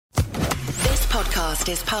podcast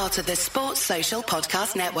is part of the Sports Social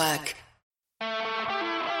Podcast Network.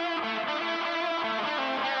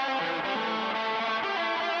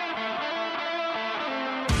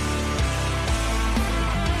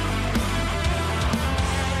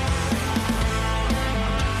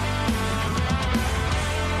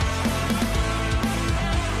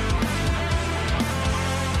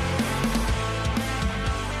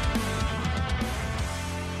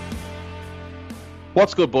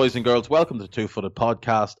 What's good, boys and girls? Welcome to the Two Footed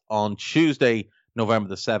Podcast on Tuesday, November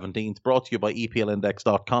the 17th, brought to you by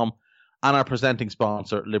EPLindex.com and our presenting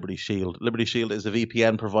sponsor, Liberty Shield. Liberty Shield is a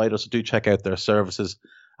VPN provider, so do check out their services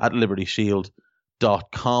at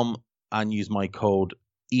libertyshield.com and use my code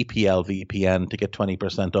EPLVPN to get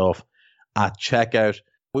 20% off at checkout.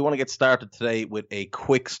 We want to get started today with a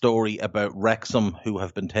quick story about Wrexham, who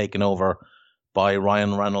have been taken over by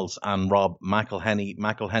Ryan Reynolds and Rob McElhenney.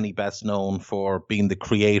 McElhenney best known for being the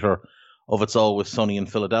creator of It's Always Sunny in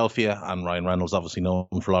Philadelphia, and Ryan Reynolds obviously known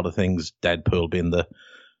for a lot of things, Deadpool being the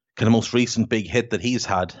kind of most recent big hit that he's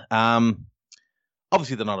had.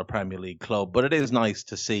 Obviously they're not a Premier League club, but it is nice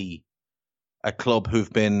to see a club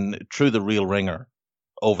who've been through the real ringer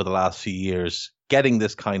over the last few years getting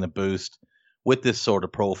this kind of boost with this sort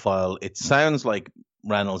of profile. It sounds like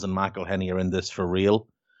Reynolds and McElhenney are in this for real.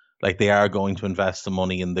 Like they are going to invest some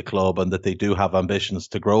money in the club and that they do have ambitions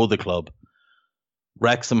to grow the club.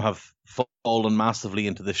 Wrexham have fallen massively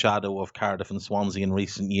into the shadow of Cardiff and Swansea in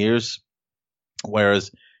recent years,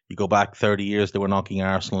 whereas you go back 30 years, they were knocking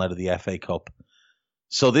Arsenal out of the FA Cup.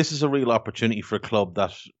 So this is a real opportunity for a club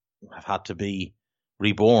that have had to be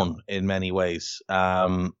reborn in many ways.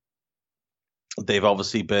 They've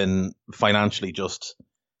obviously been financially just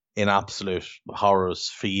in absolute horrors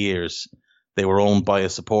for years. They were owned by a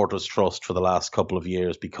supporters trust for the last couple of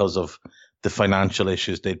years because of the financial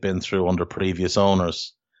issues they'd been through under previous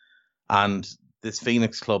owners. And this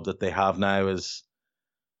Phoenix club that they have now is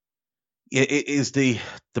the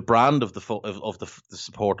brand of the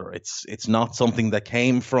supporter. It's not something that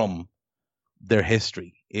came from their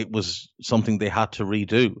history. It was something they had to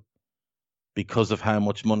redo because of how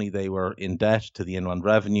much money they were in debt to the Inland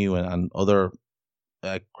Revenue and other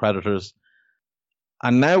creditors.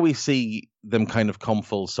 And now we see them kind of come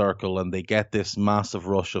full circle and they get this massive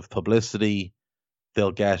rush of publicity.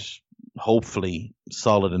 They'll get, hopefully,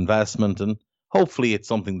 solid investment, and hopefully it's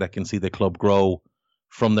something that can see the club grow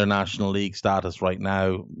from their National League status right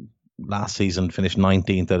now. Last season finished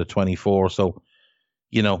 19th out of 24, so,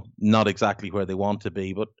 not exactly where they want to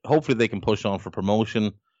be, but hopefully they can push on for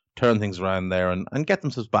promotion, turn things around there and get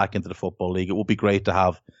themselves back into the Football League. It would be great to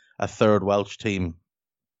have a third Welsh team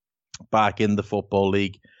back in the Football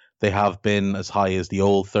League. They have been as high as the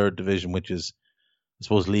old third division, which is, I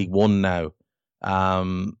suppose, League One now,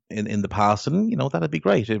 in the past. And, that'd be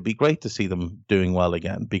great. It'd be great to see them doing well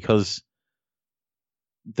again, because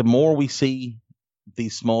the more we see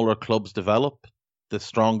these smaller clubs develop, the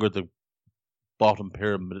stronger the bottom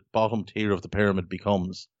tier of the pyramid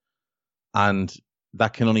becomes. And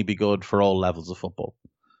that can only be good for all levels of football.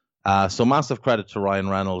 So massive credit to Ryan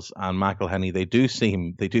Reynolds and McElhenney. They do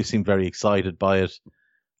seem very excited by it.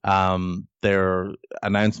 Their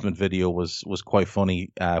announcement video was quite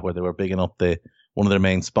funny, where they were bigging up one of their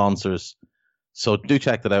main sponsors. So do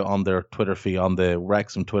check that out on their Twitter feed, on the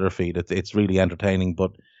Wrexham Twitter feed. It's really entertaining,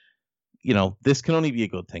 but this can only be a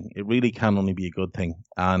good thing. It really can only be a good thing.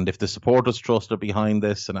 And if the supporters trust are behind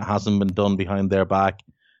this and it hasn't been done behind their back,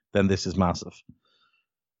 then this is massive.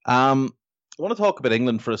 I want to talk about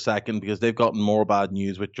England for a second, because they've gotten more bad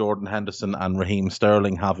news with Jordan Henderson and Raheem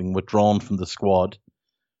Sterling having withdrawn from the squad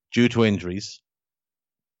due to injuries.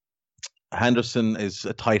 Henderson is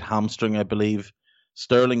a tight hamstring, I believe.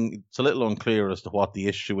 Sterling, it's a little unclear as to what the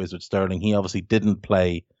issue is with Sterling. He obviously didn't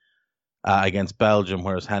play against Belgium,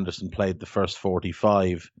 whereas Henderson played the first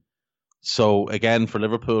 45. So again, for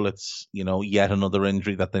Liverpool, it's yet another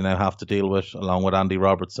injury that they now have to deal with, along with Andy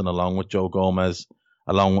Robertson, along with Joe Gomez,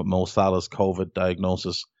 along with Mo Salah's COVID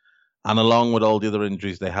diagnosis, and along with all the other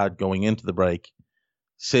injuries they had going into the break.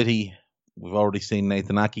 City, we've already seen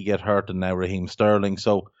Nathan Ake get hurt, and now Raheem Sterling,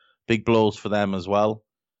 so big blows for them as well.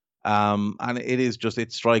 And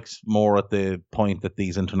it strikes more at the point that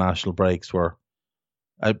these international breaks were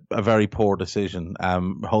a very poor decision.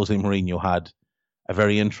 Jose Mourinho had a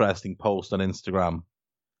very interesting post on Instagram,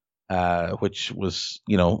 which was,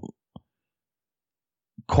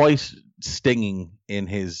 quite stinging in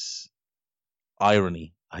his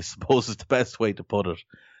irony, I suppose is the best way to put it,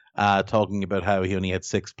 talking about how he only had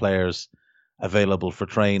 6 players available for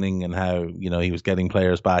training and how, he was getting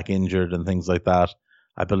players back injured and things like that.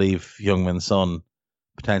 I believe Heung-min Son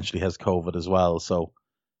potentially has COVID as well. So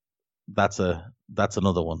that's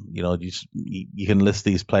another one. You can list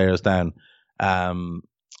these players down.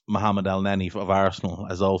 Mohamed El Neni of Arsenal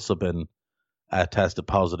has also been tested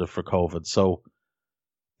positive for COVID. So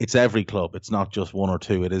it's every club. It's not just one or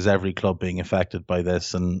two. It is every club being affected by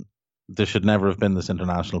this, and there should never have been this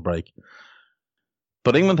international break.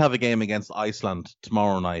 But England have a game against Iceland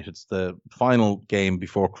tomorrow night. It's the final game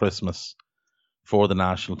before Christmas for the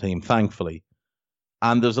national team, thankfully.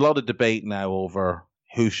 And there's a lot of debate now over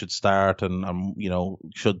who should start and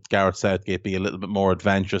should Gareth Southgate be a little bit more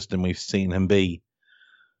adventurous than we've seen him be.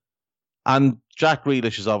 And Jack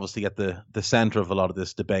Grealish is obviously at the centre of a lot of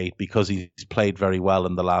this debate because he's played very well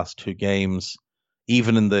in the last two games.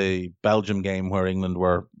 Even in the Belgium game where England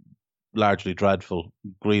were largely dreadful,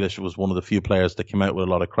 Grealish was one of the few players that came out with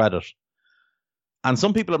a lot of credit. And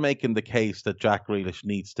some people are making the case that Jack Grealish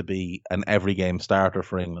needs to be an every game starter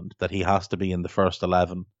for England, that he has to be in the first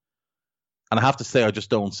 11. And I have to say, I just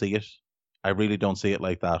don't see it. I really don't see it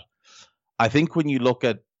like that. I think when you look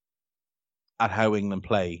at how England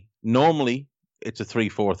play, normally it's a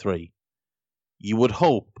 3-4-3. You would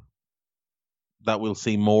hope that we'll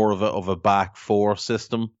see more of a back four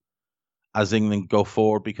system as England go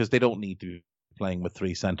forward, because they don't need to be playing with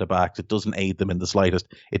three centre-backs. It doesn't aid them in the slightest.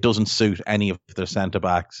 It doesn't suit any of their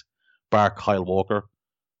centre-backs, bar Kyle Walker.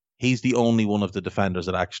 He's the only one of the defenders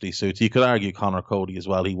that actually suits. You could argue Connor Cody as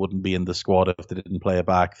well. He wouldn't be in the squad if they didn't play a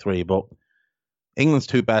back three. But England's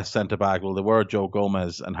two best centre-back, well, they were Joe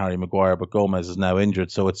Gomez and Harry Maguire, but Gomez is now injured.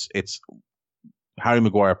 So it's Harry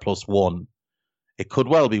Maguire plus one. It could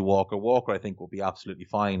well be Walker. Walker, I think, will be absolutely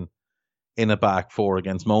fine in a back four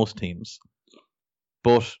against most teams.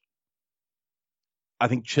 But I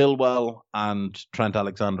think Chilwell and Trent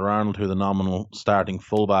Alexander-Arnold, who are the nominal starting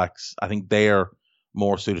fullbacks, I think they're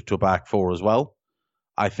more suited to a back four as well.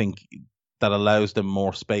 I think that allows them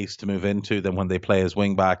more space to move into than when they play as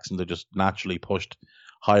wing backs and they're just naturally pushed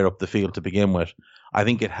higher up the field to begin with. I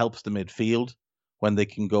think it helps the midfield when they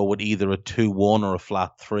can go with either a 2-1 or a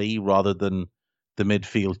flat 3 rather than the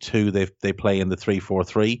midfield 2 they play in the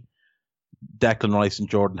 3-4-3. Declan Rice and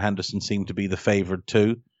Jordan Henderson seem to be the favoured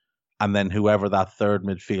two. And then whoever that third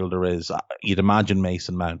midfielder is, you'd imagine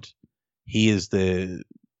Mason Mount. He is the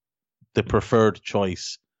preferred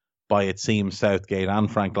choice by, it seems, Southgate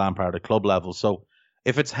and Frank Lampard at club level. So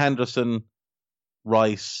if it's Henderson,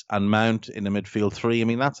 Rice and Mount in the midfield 3, I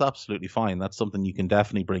mean, that's absolutely fine. That's something you can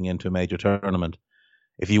definitely bring into a major tournament.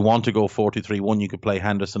 If you want to go 4-2-3-1, you could play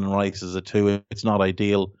Henderson and Rice as a 2. It's not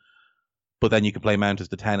ideal. But then you can play Mount as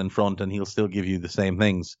the 10 in front and he'll still give you the same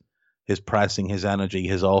things. His pressing, his energy,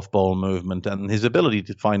 his off-ball movement, and his ability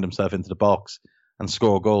to find himself into the box and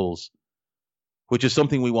score goals, which is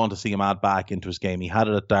something we want to see him add back into his game. He had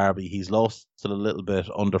it at Derby. He's lost it a little bit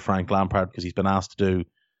under Frank Lampard because he's been asked to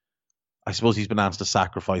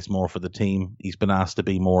sacrifice more for the team. He's been asked to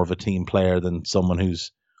be more of a team player than someone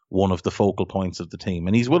who's one of the focal points of the team.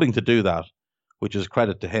 And he's willing to do that, which is a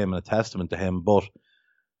credit to him and a testament to him. But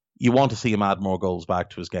you want to see him add more goals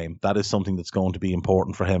back to his game. That is something that's going to be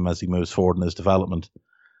important for him as he moves forward in his development.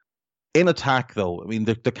 In attack, though, I mean,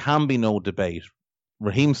 there can be no debate.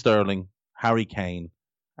 Raheem Sterling, Harry Kane,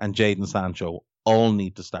 and Jadon Sancho all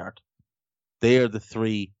need to start. They are the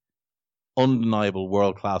three undeniable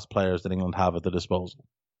world-class players that England have at their disposal.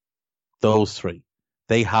 Those three.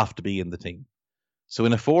 They have to be in the team. So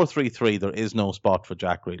in a 4-3-3, there is no spot for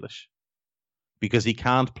Jack Grealish because he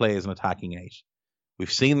can't play as an attacking 8.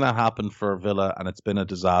 We've seen that happen for Villa, and it's been a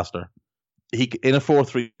disaster. In a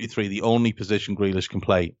 4-3-3, the only position Grealish can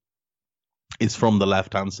play is from the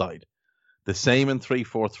left-hand side. The same in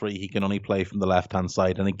 3-4-3, he can only play from the left-hand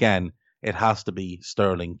side. And again, it has to be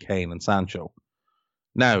Sterling, Kane, and Sancho.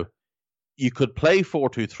 Now, you could play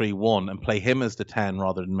 4-2-3-1 and play him as the 10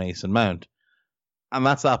 rather than Mason Mount, and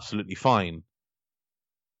that's absolutely fine.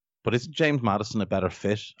 But isn't James Maddison a better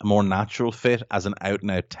fit, a more natural fit as an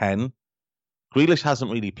out-and-out 10? Grealish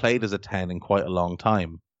hasn't really played as a 10 in quite a long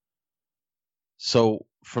time. So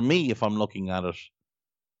for me, if I'm looking at it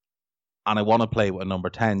and I want to play with a number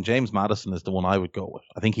 10, James Maddison is the one I would go with.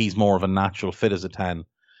 I think he's more of a natural fit as a 10.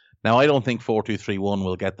 Now, I don't think 4-2-3-1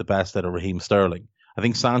 will get the best out of Raheem Sterling. I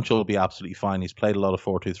think Sancho will be absolutely fine. He's played a lot of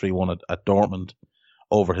 4-2-3-1 at Dortmund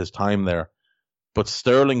over his time there. But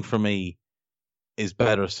Sterling, for me, is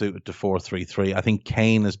better suited to 4-3-3. I think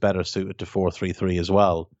Kane is better suited to 4-3-3 as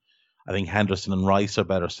well. I think Henderson and Rice are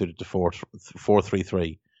better suited to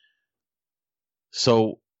 4-3-3.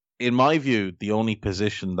 So, in my view, the only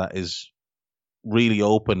position that is really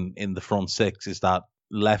open in the front six is that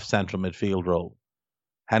left central midfield role.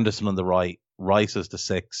 Henderson on the right, Rice as the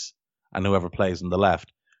 6, and whoever plays on the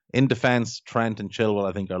left. In defence, Trent and Chilwell,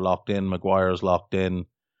 I think, are locked in. Maguire's locked in.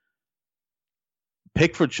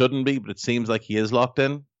 Pickford shouldn't be, but it seems like he is locked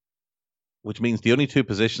in, which means the only two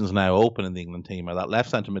positions now open in the England team are that left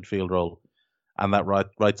centre midfield role and that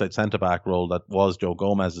right side centre back role that was Joe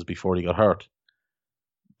Gomez's before he got hurt.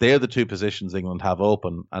 They're the two positions England have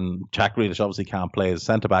open, and Jack Grealish obviously can't play as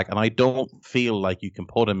centre back, and I don't feel like you can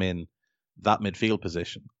put him in that midfield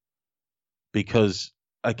position because,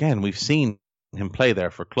 again, we've seen him play there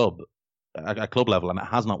for at club level, and it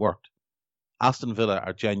has not worked. Aston Villa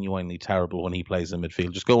are genuinely terrible when he plays in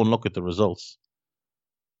midfield. Just go and look at the results.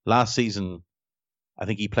 Last season, I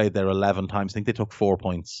think he played there 11 times. I think they took 4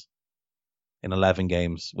 points in 11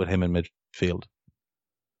 games with him in midfield.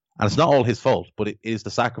 And it's not all his fault, but it is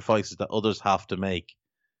the sacrifices that others have to make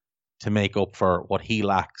up for what he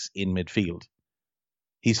lacks in midfield.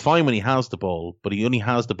 He's fine when he has the ball, but he only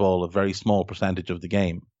has the ball a very small percentage of the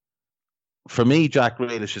game. For me, Jack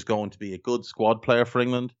Grealish is going to be a good squad player for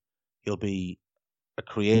England. He'll be a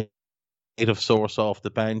creative source off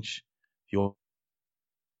the bench. If you're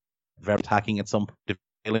very attacking at some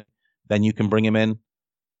point, then you can bring him in.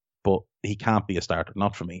 But he can't be a starter,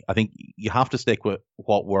 not for me. I think you have to stick with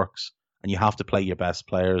what works, and you have to play your best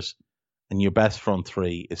players. And your best front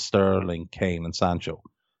three is Sterling, Kane, and Sancho.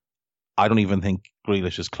 I don't even think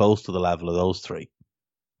Grealish is close to the level of those three.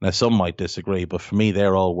 Now, some might disagree, but for me,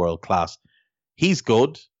 they're all world class. He's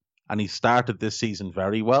good, and he started this season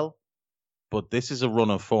very well. But this is a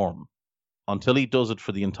run of form. Until he does it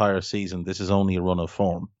for the entire season, this is only a run of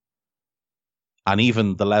form. And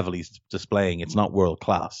even the level he's displaying, it's not world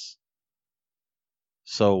class.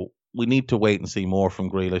 So we need to wait and see more from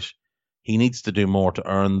Grealish. He needs to do more to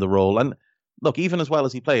earn the role. And look, even as well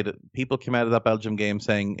as he played, people came out of that Belgium game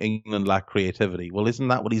saying England lack creativity. Well, isn't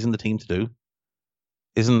that what he's in the team to do?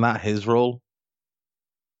 Isn't that his role?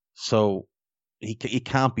 So he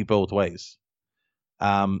can't be both ways.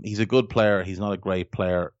 He's a good player. He's not a great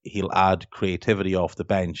player. He'll add creativity off the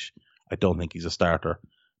bench. I don't think he's a starter.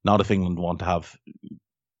 Not if England want to have,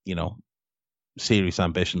 serious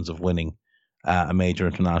ambitions of winning a major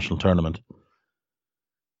international tournament.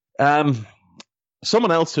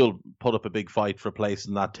 Someone else who'll put up a big fight for a place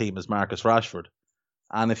in that team is Marcus Rashford.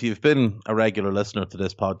 And if you've been a regular listener to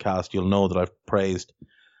this podcast, you'll know that I've praised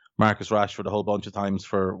Marcus Rashford a whole bunch of times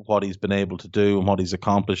for what he's been able to do and what he's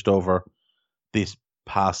accomplished over these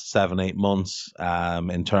past 7-8 months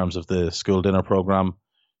in terms of the school dinner program.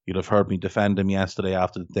 You'd have heard me defend him yesterday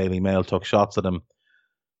after the Daily Mail took shots at him.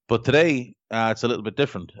 But today, it's a little bit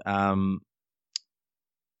different. A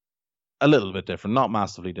little bit different, not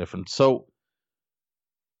massively different. So,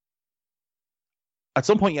 at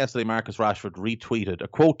some point yesterday, Marcus Rashford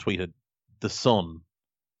quote tweeted The Sun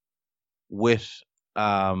with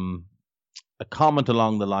a comment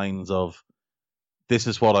along the lines of, "This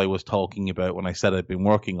is what I was talking about when I said I'd been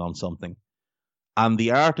working on something." And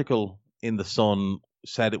the article in The Sun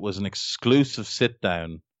said it was an exclusive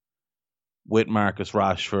sit-down with Marcus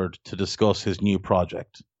Rashford to discuss his new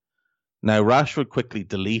project. Now, Rashford quickly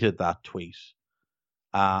deleted that tweet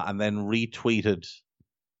and then retweeted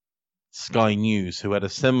Sky News, who had a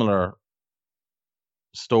similar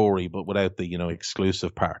story but without the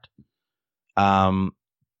exclusive part.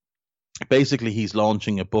 Basically, he's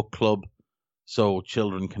launching a book club so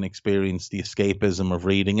children can experience the escapism of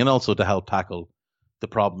reading and also to help tackle the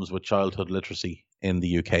problems with childhood literacy in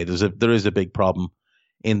the UK. There is a big problem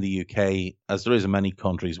in the UK, as there is in many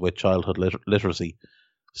countries, with childhood literacy.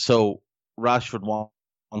 So Rashford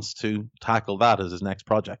wants to tackle that as his next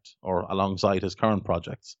project, or alongside his current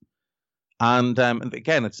projects. And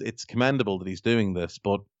again, it's commendable that he's doing this,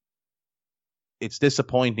 but it's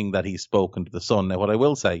disappointing that he's spoken to The Sun. Now, what I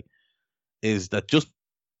will say is that just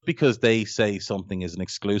because they say something is an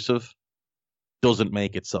exclusive doesn't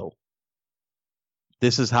make it so.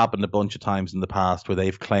 This has happened a bunch of times in the past where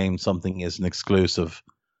they've claimed something is an exclusive,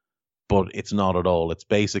 but it's not at all. It's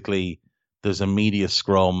basically, there's a media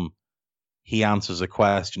scrum, he answers a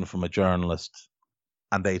question from a journalist,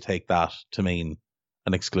 and they take that to mean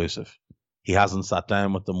an exclusive. He hasn't sat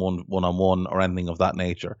down with them one-on-one or anything of that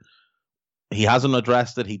nature. He hasn't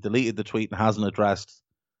addressed it. He deleted the tweet and hasn't addressed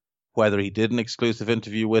whether he did an exclusive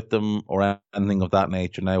interview with them or anything of that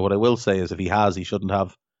nature. Now, what I will say is if he has, he shouldn't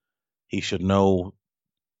have. He should know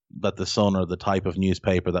that The Sun are the type of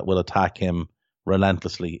newspaper that will attack him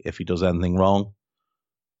relentlessly if he does anything wrong.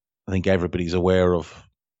 I think everybody's aware of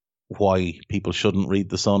why people shouldn't read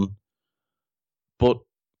The Sun. But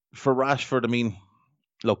for Rashford, I mean,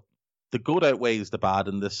 look, the good outweighs the bad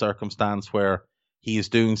in this circumstance where he is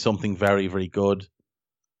doing something very, very good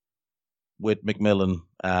with Macmillan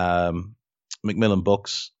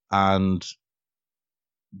Books, and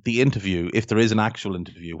the interview, if there is an actual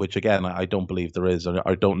interview, which again I don't believe there is, or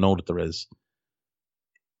I don't know that there is,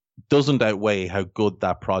 doesn't outweigh how good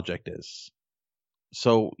that project is.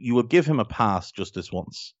 So you will give him a pass just this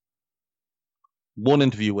once. One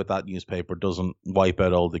interview with that newspaper doesn't wipe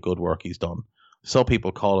out all the good work he's done. Some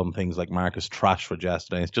people call him things like Marcus Trashford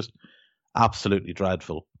yesterday. It's just absolutely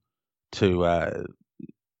dreadful to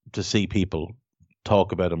see people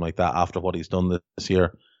talk about him like that after what he's done this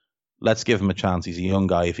year. Let's give him a chance. He's a young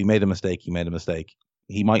guy. If he made a mistake, he made a mistake.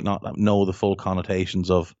 He might not know the full connotations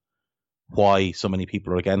of why so many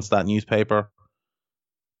people are against that newspaper.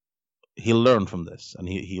 He'll learn from this, and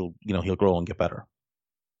he'll grow and get better.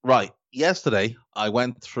 Right. Yesterday, I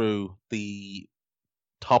went through the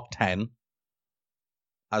top 10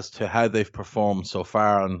 as to how they've performed so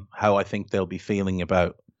far and how I think they'll be feeling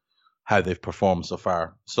about how they've performed so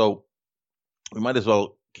far. So we might as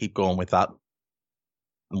well keep going with that.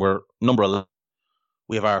 We're number 11.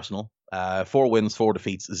 We have Arsenal. 4 wins, 4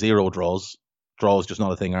 defeats, 0 draws. Draws just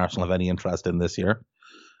not a thing Arsenal have any interest in this year.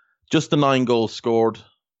 Just the 9 goals scored.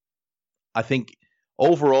 I think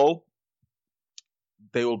overall,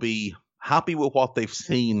 they will be happy with what they've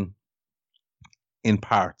seen in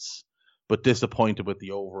parts, but disappointed with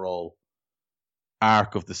the overall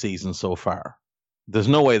arc of the season so far. There's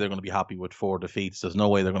no way they're going to be happy with 4 defeats. There's no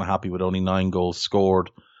way they're going to be happy with only 9 goals scored,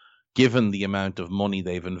 given the amount of money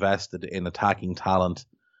they've invested in attacking talent,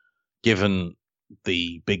 given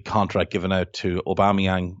the big contract given out to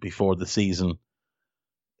Aubameyang before the season.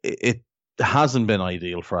 It hasn't been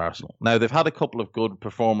ideal for Arsenal. Now, they've had a couple of good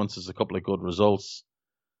performances, a couple of good results,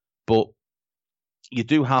 but you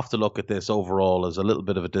do have to look at this overall as a little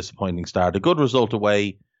bit of a disappointing start. A good result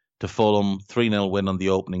away to Fulham, 3-0 win on the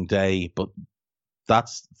opening day, but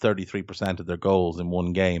that's 33% of their goals in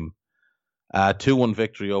one game. 2-1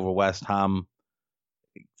 victory over West Ham.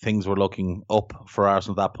 Things were looking up for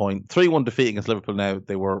Arsenal at that point. 3-1 defeat against Liverpool now.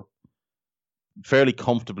 They were fairly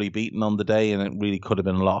comfortably beaten on the day, and it really could have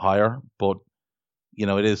been a lot higher. But,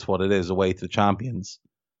 it is what it is, away to the champions.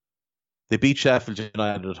 They beat Sheffield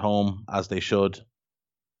United at home, as they should.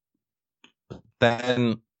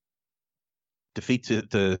 Then defeat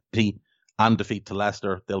to City and defeat to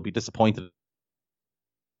Leicester. They'll be disappointed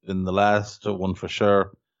in the Leicester one for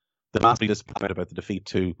sure. They're massively disappointed about the defeat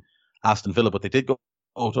to Aston Villa, but they did go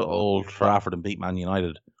to Old Trafford and beat Man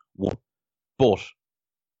United 1. But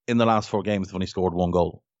in the last 4 games, they've only scored 1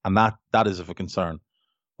 goal. And that is of a concern.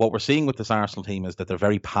 What we're seeing with this Arsenal team is that they're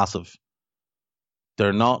very passive.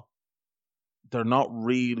 They're not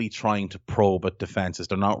really trying to probe at defenses.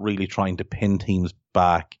 They're not really trying to pin teams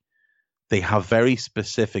back. They have very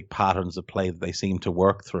specific patterns of play that they seem to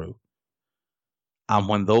work through. And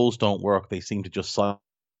when those don't work, they seem to just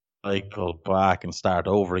cycle back and start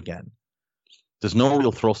over again. There's no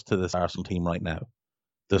real thrust to this Arsenal team right now.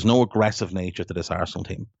 There's no aggressive nature to this Arsenal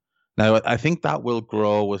team. Now, I think that will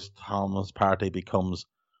grow as Thomas Partey becomes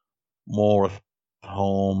more at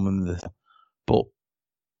home. But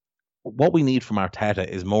what we need from Arteta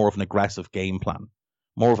is more of an aggressive game plan,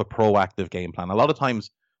 more of a proactive game plan. A lot of times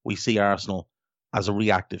we see Arsenal as a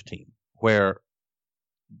reactive team where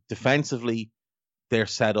defensively they're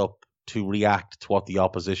set up to react to what the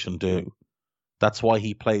opposition do. That's why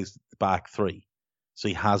he plays the back 3. So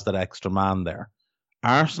he has that extra man there.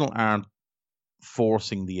 Arsenal aren't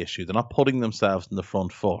forcing the issue. They're not putting themselves in the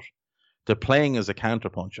front foot. They're playing as a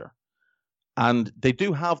counterpuncher. And they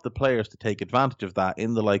do have the players to take advantage of that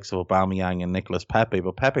in the likes of Aubameyang and Nicolas Pepe,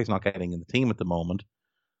 but Pepe's not getting in the team at the moment.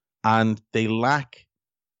 And they lack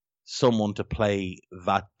someone to play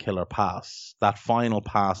that killer pass, that final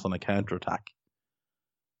pass on a counterattack.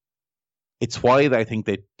 It's why I think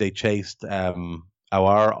they chased Aouar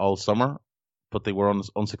all summer, but they were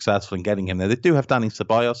unsuccessful in getting him. Now, they do have Dani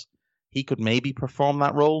Ceballos. He could maybe perform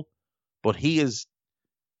that role, but he is...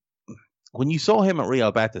 When you saw him at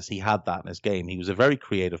Real Betis, he had that in his game. He was a very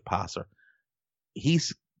creative passer.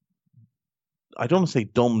 I don't want to say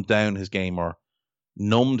dumbed down his game or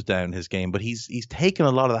numbed down his game, but he's taken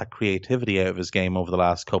a lot of that creativity out of his game over the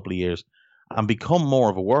last couple of years and become more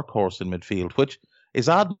of a workhorse in midfield, which is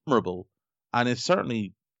admirable and is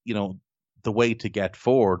certainly, the way to get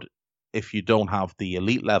forward if you don't have the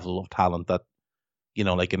elite level of talent that,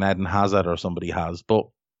 like an Eden Hazard or somebody has. But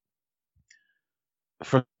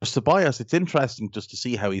for Ceballos, it's interesting just to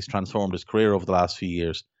see how he's transformed his career over the last few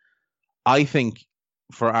years. I think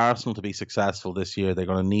for Arsenal to be successful this year, they're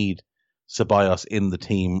going to need Ceballos in the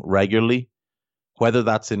team regularly. Whether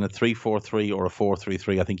that's in a 3-4-3 or a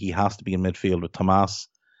 4-3-3, I think he has to be in midfield with Tomas.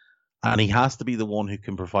 And he has to be the one who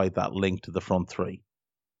can provide that link to the front 3.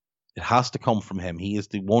 It has to come from him. He is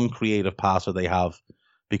the one creative passer they have.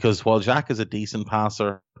 Because while Jack is a decent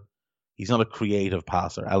passer, he's not a creative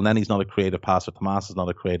passer. El Neni's not a creative passer. Tomas is not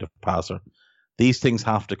a creative passer. These things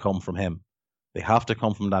have to come from him. They have to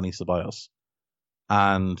come from Danny Ceballos.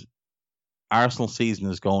 And Arsenal's season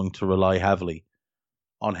is going to rely heavily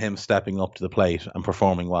on him stepping up to the plate and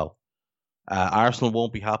performing well. Arsenal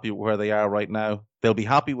won't be happy with where they are right now. They'll be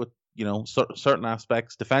happy with, certain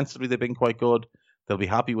aspects. Defensively, they've been quite good. They'll be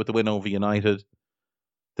happy with the win over United.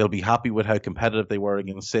 They'll be happy with how competitive they were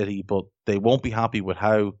against City, but they won't be happy with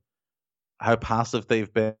how passive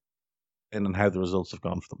they've been and how the results have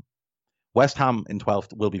gone for them. West Ham in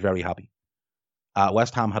 12th will be very happy.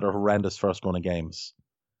 West Ham had a horrendous first run of games,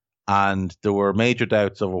 and there were major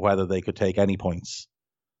doubts over whether they could take any points.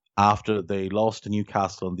 After they lost to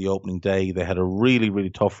Newcastle on the opening day, they had a really, really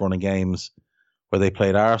tough run of games where they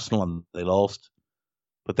played Arsenal and they lost.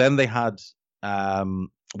 But then they had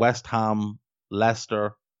West Ham,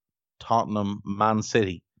 Leicester, Tottenham, Man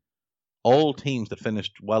City, all teams that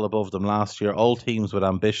finished well above them last year, all teams with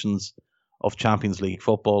ambitions of Champions League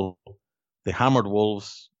football. They hammered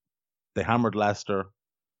Wolves, they hammered Leicester,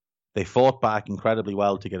 they fought back incredibly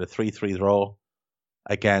well to get a 3-3 draw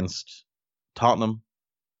against Tottenham.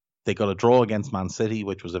 They got a draw against Man City,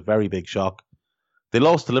 which was a very big shock. They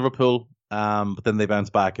lost to Liverpool, but then they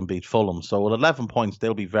bounced back and beat Fulham. So with 11 points,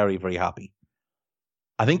 they'll be very, very happy.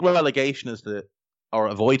 I think relegation or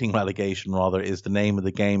avoiding relegation rather, is the name of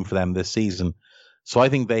the game for them this season. So I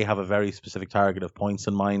think they have a very specific target of points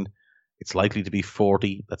in mind. It's likely to be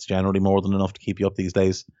 40. That's generally more than enough to keep you up these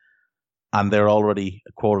days. And they're already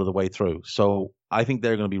a quarter of the way through. So I think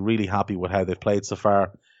they're going to be really happy with how they've played so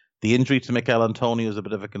far. The injury to Mikel Antonio is a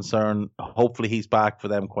bit of a concern. Hopefully he's back for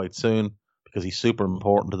them quite soon because he's super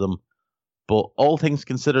important to them. But all things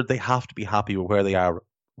considered, they have to be happy with where they are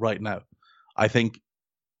right now. I think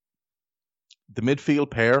the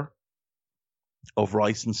midfield pair of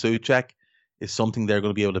Rice and Souček is something they're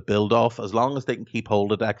going to be able to build off. As long as they can keep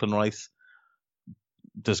hold of Declan Rice,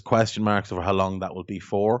 there's question marks over how long that will be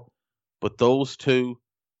for. But those two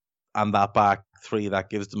and that back three,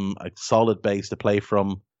 that gives them a solid base to play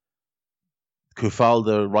from. Kufal,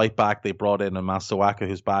 the right back they brought in, and Masuaka,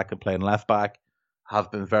 who's back and playing left back,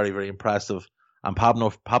 have been very, very impressive. And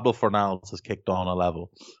Pablo Fornals has kicked on a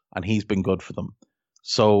level, and he's been good for them.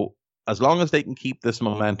 So as long as they can keep this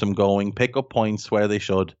momentum going, pick up points where they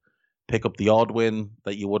should, pick up the odd win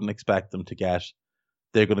that you wouldn't expect them to get,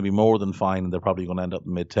 they're going to be more than fine, and they're probably going to end up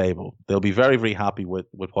mid-table. They'll be very, very happy with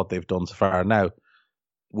what they've done so far. Now,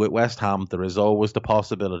 with West Ham, there is always the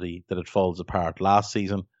possibility that it falls apart. Last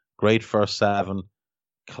season, great first seven,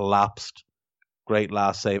 collapsed, great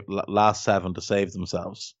last seven to save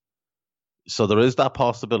themselves. So there is that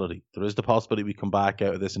possibility. There is the possibility we come back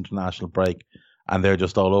out of this international break and they're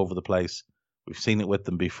just all over the place. We've seen it with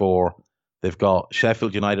them before. They've got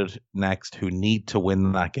Sheffield United next, who need to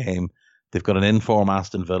win that game. They've got an in-form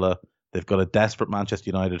Aston Villa. They've got a desperate Manchester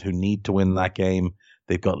United who need to win that game.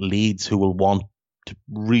 They've got Leeds who will want to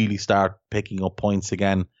really start picking up points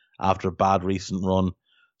again after a bad recent run.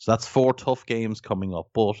 So that's 4 tough games coming up.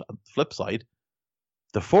 But on the flip side,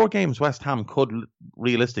 the 4 games West Ham could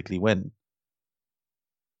realistically win.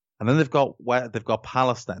 And then they've got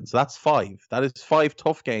Palace then. So that's 5. That is 5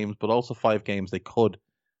 tough games, but also 5 games they could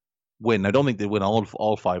win. I don't think they win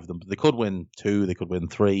all 5 of them, but they could win 2, they could win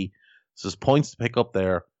 3. So there's points to pick up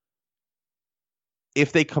there.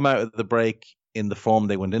 If they come out of the break in the form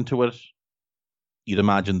they went into it, you'd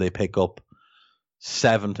imagine they pick up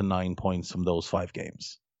 7 to 9 points from those 5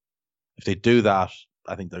 games. If they do that,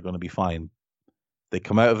 I think they're going to be fine. They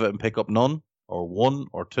come out of it and pick up none, or 1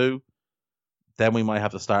 or 2, then we might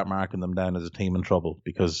have to start marking them down as a team in trouble,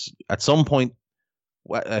 because at some point,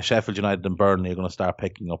 Sheffield United and Burnley are going to start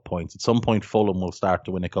picking up points. At some point, Fulham will start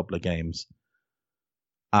to win a couple of games.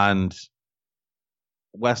 And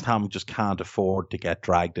West Ham just can't afford to get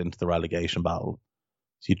dragged into the relegation battle.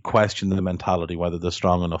 So you'd question the mentality, whether they're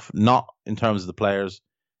strong enough, not in terms of the players,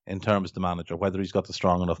 in terms of the manager, whether he's got the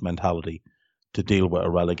strong enough mentality to deal with a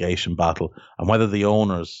relegation battle, and whether the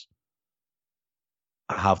owners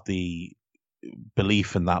have the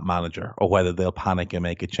belief in that manager, or whether they'll panic and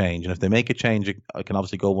make a change. And if they make a change, it can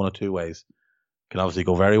obviously go one of 2 ways. It can obviously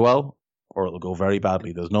go very well, or it'll go very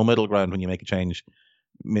badly. There's no middle ground when you make a change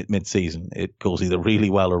mid-season. It goes either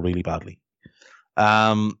really well or really badly.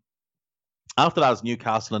 After that is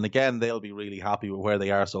Newcastle, and again, they'll be really happy with where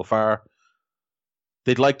they are so far.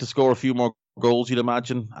 They'd like to score a few more goals, you'd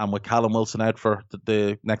imagine, and with Callum Wilson out for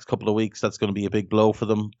the next couple of weeks, that's going to be a big blow for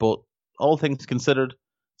them. But all things considered,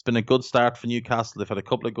 it's been a good start for Newcastle. They've had a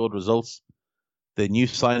couple of good results. The new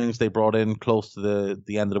signings they brought in close to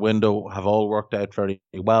the end of the window have all worked out very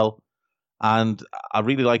well. And I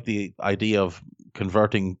really like the idea of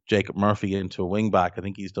converting Jacob Murphy into a wing back. I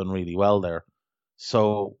think he's done really well there.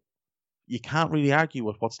 So you can't really argue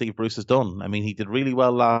with what Steve Bruce has done. I mean, he did really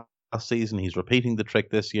well last season. He's repeating the trick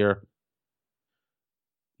this year.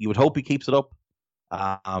 You would hope he keeps it up.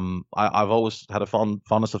 I've always had a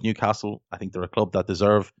fondness of Newcastle. I think they're a club that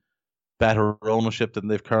deserve better ownership than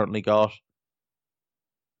they've currently got.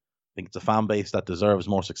 I think it's a fan base that deserves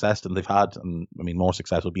more success than they've had, and I mean, more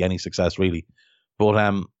success would be any success really.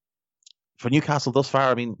 But for Newcastle thus far,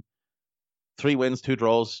 I mean, 3 wins, 2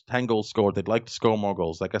 draws, 10 goals scored. They'd like to score more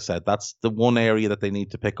goals. Like I said, that's the one area that they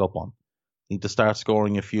need to pick up on. Need to start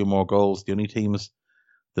scoring a few more goals. The only teams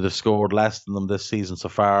that have scored less than them this season so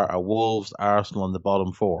far are Wolves, Arsenal, and the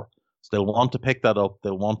bottom 4. So they'll want to pick that up.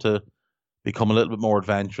 They'll want to become a little bit more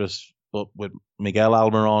adventurous. But with Miguel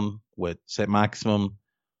Almiron, with St. Maximum,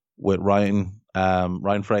 with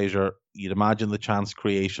Ryan Fraser, you'd imagine the chance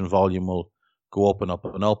creation volume will go up and up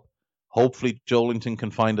and up. Hopefully, Joelinton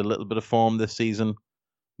can find a little bit of form this season,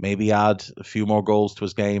 maybe add a few more goals to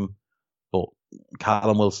his game. But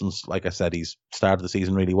Callum Wilson's, like I said, he's started the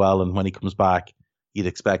season really well, and when he comes back, you'd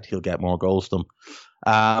expect he'll get more goals to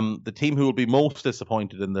them. The team who will be most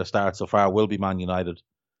disappointed in their start so far will be Man United.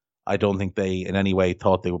 I don't think they in any way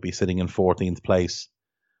thought they would be sitting in 14th place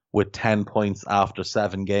with 10 points after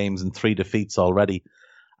 7 games and 3 defeats already.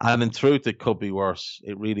 And in truth, it could be worse.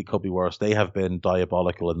 It really could be worse. They have been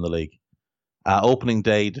diabolical in the league. Opening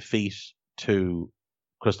day defeat to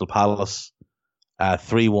Crystal Palace.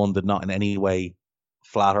 3-1 did not in any way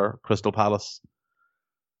flatter Crystal Palace.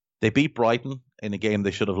 They beat Brighton in a game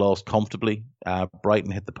they should have lost comfortably.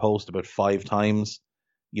 Brighton hit the post about 5 times.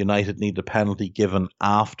 United needed a penalty given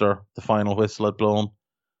after the final whistle had blown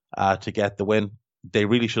to get the win. They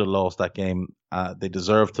really should have lost that game. They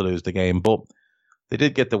deserved to lose the game, but they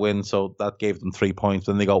did get the win, so that gave them 3 points.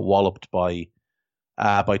 Then they got walloped by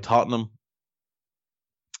Tottenham.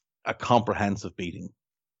 A comprehensive beating.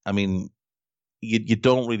 I mean, you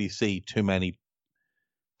don't really see too many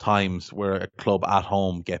times where a club at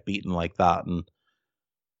home get beaten like that, and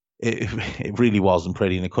it really wasn't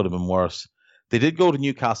pretty, and it could have been worse. They did go to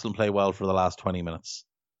Newcastle and play well for the last 20 minutes.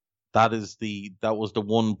 That was the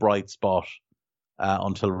one bright spot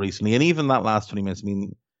until recently, and even that last 20 minutes. I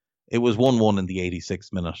mean, it was 1-1 in the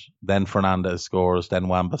 86th minute. Then Fernandes scores, then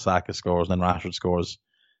Wan-Bissaka scores, then Rashford scores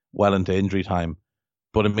well into injury time.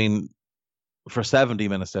 But I mean, for 70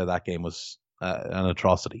 minutes there, that game was an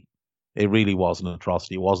atrocity. It really was an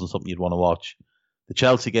atrocity. It wasn't something you'd want to watch. The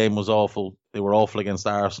Chelsea game was awful. They were awful against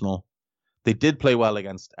Arsenal. They did play well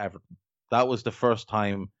against Everton. That was the first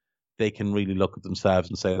time they can really look at themselves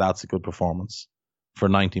and say that's a good performance for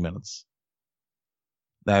 90 minutes.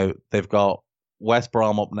 Now, they've got West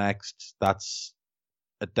Brom up next. That's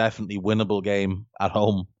a definitely winnable game at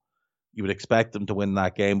home. You would expect them to win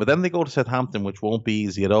that game. But then they go to Southampton, which won't be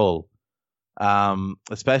easy at all.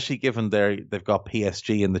 Especially given they've got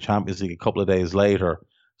PSG in the Champions League a couple of days later.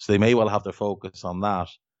 So they may well have their focus on that.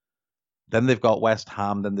 Then they've got West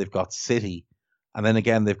Ham. Then they've got City. And then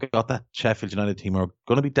again, they've got that Sheffield United team who are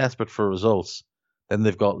going to be desperate for results. Then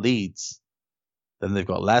they've got Leeds. Then they've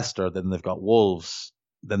got Leicester. Then they've got Wolves.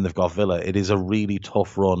 Then they've got Villa. It is a really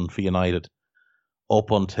tough run for United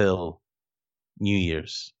up until New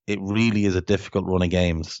Year's. It really is a difficult run of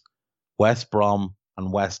games. West Brom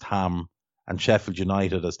and West Ham and Sheffield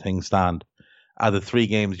United, as things stand, are the 3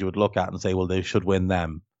 games you would look at and say, well, they should win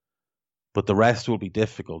them. But the rest will be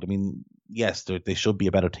difficult. I mean, yes, they should be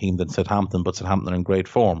a better team than Southampton, but Southampton are in great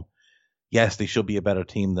form. Yes, they should be a better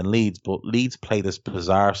team than Leeds, but Leeds play this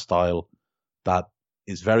bizarre style that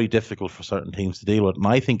is very difficult for certain teams to deal with. And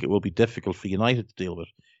I think it will be difficult for United to deal with.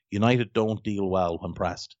 United don't deal well when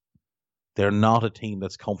pressed. They're not a team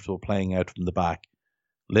that's comfortable playing out from the back.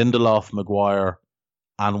 Lindelof, Maguire,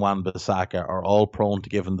 and Wan-Bissaka are all prone to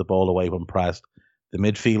giving the ball away when pressed. The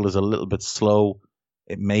midfield is a little bit slow.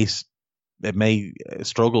 It may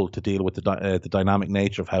struggle to deal with the dynamic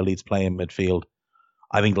nature of how Leeds play in midfield.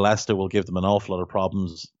 I think Leicester will give them an awful lot of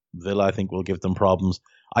problems. Villa, I think, will give them problems.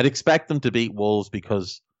 I'd expect them to beat Wolves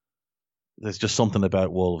because there's just something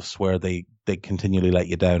about Wolves where they continually let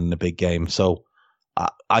you down in a big game. So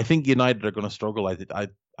I think United are going to struggle.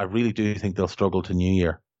 I really do think they'll struggle to New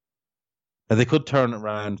Year. Now, they could turn it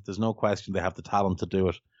around. There's no question they have the talent to do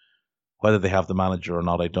it. Whether they have the manager or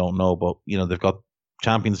not, I don't know. But, you know, they've got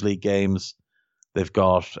Champions League games. They've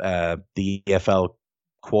got the EFL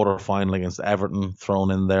quarter-final against Everton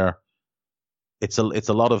thrown in there. It's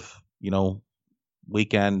a lot of, you know,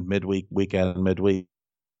 weekend, midweek, the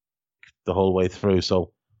whole way through.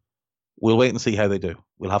 So we'll wait and see how they do.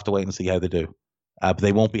 We'll have to wait and see how they do. But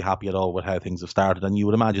they won't be happy at all with how things have started. And you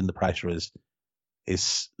would imagine the pressure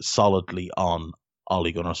is solidly on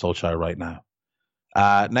Ole Gunnar Solskjaer right now.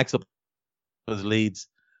 Next up is Leeds.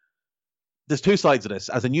 there's two sides of this.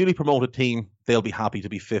 As a newly promoted team, they'll be happy to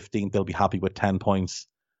be 15th. They'll be happy with 10 points.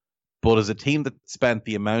 But as a team that spent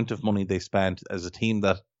the amount of money they spent, as a team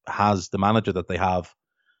that has the manager that they have,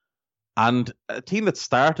 and a team that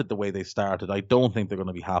started the way they started, I don't think they're going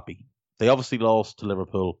to be happy. They obviously lost to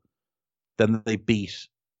Liverpool. Then they beat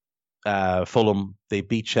Fulham. They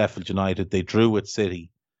beat Sheffield United. They drew with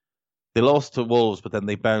City. They lost to Wolves, but then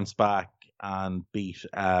they bounced back and beat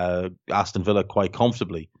Aston Villa quite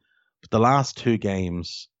comfortably. But the last two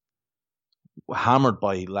games, hammered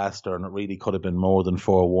by Leicester, and it really could have been more than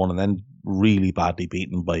 4-1, and then really badly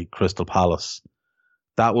beaten by Crystal Palace.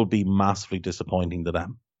 That will be massively disappointing to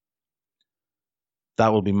them.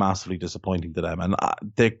 That will be massively disappointing to them. And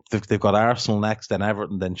they've got Arsenal next, then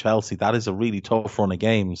Everton, then Chelsea. That is a really tough run of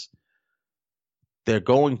games. They're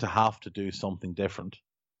going to have to do something different.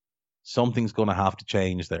 Something's going to have to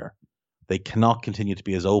change there. They cannot continue to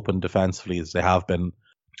be as open defensively as they have been.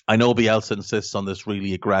 I know Bielsa insists on this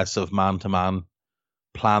really aggressive man-to-man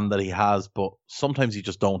plan that he has, but sometimes you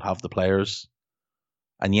just don't have the players.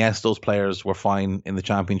 And yes, those players were fine in the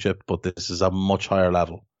Championship, but this is a much higher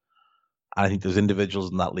level. And I think there's individuals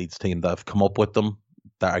in that Leeds team that have come up with them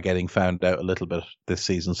that are getting found out a little bit this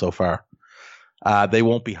season so far. They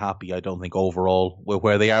won't be happy, I don't think, overall with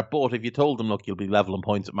where they are. But if you told them, look, you'll be leveling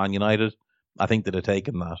points at Man United, I think they'd have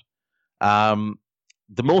taken that.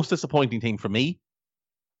 The most disappointing team for me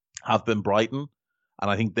have been Brighton,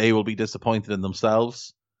 and I think they will be disappointed in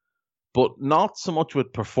themselves. But not so much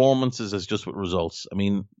with performances as just with results. I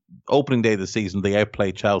mean, opening day of the season, they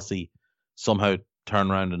outplayed Chelsea, somehow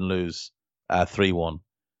turn around and lose 3-1.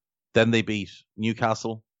 Then they beat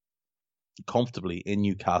Newcastle comfortably in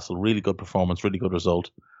Newcastle. Really good performance, really good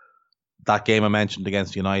result. That game I mentioned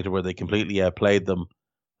against United where they completely outplayed them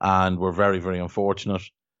and were very, very unfortunate.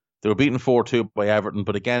 They were beaten 4-2 by Everton,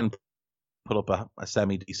 but again, put up a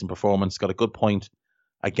semi-decent performance, got a good point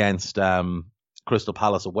against Crystal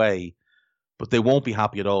Palace away, but they won't be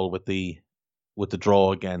happy at all with the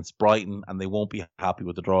draw against Brighton, and they won't be happy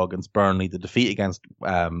with the draw against Burnley. The defeat against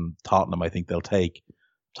Tottenham, I think they'll take.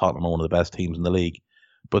 Tottenham are one of the best teams in the league.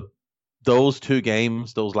 But those two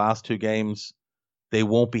games, those last two games, they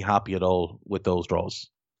won't be happy at all with those draws.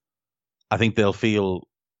 I think they'll feel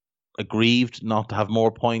aggrieved not to have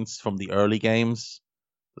more points from the early games.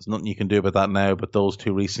 There's nothing you can do about that now, but those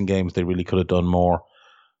two recent games, they really could have done more.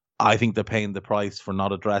 I think they're paying the price for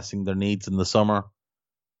not addressing their needs in the summer.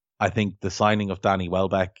 I think the signing of Danny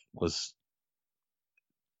Welbeck was,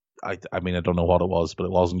 I mean, I don't know what it was, but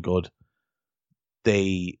it wasn't good.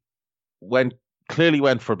 They clearly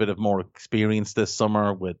went for a bit of more experience this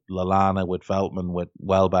summer with Lallana, with Veltman, with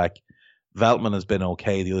Welbeck. Veltman has been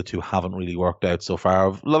okay. The other two haven't really worked out so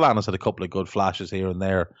far. Lallana's had a couple of good flashes here and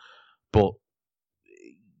there, but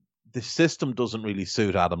the system doesn't really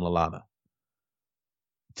suit Adam Lallana.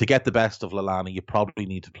 To get the best of Lallana, you probably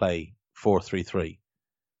need to play 4-3-3.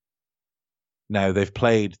 Now, they've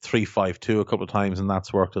played 3-5-2 a couple of times, and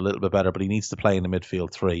that's worked a little bit better, but he needs to play in the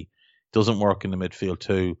midfield 3. Doesn't work in the midfield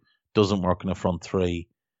 2. Doesn't work in the front 3.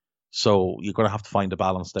 So you're going to have to find a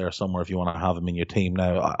balance there somewhere if you want to have him in your team.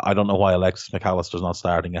 Now, I don't know why Alexis McAllister's not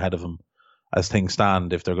starting ahead of him as things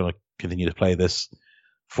stand if they're going to continue to play this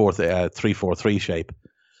 3-4-3 shape.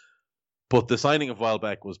 But the signing of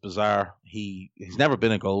Welbeck was bizarre. He's never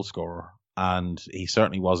been a goal scorer, and he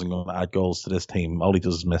certainly wasn't going to add goals to this team. All he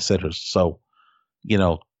does is miss sitters. So, you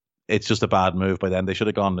know, it's just a bad move by them. They should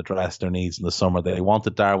have gone and addressed their needs in the summer. They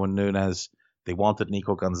wanted Darwin Núñez. They wanted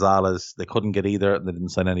Nico Gonzalez. They couldn't get either, and they didn't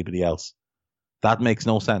sign anybody else. That makes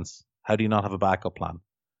no sense. How do you not have a backup plan?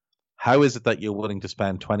 How is it that you're willing to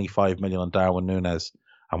spend 25 million on Darwin Núñez,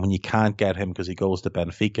 and when you can't get him because he goes to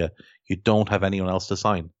Benfica, you don't have anyone else to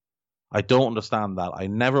sign? I don't understand that. I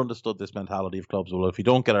never understood this mentality of clubs. Well, if you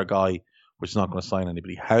don't get our guy, we're just not going to sign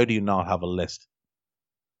anybody. How do you not have a list?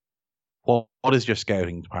 What is your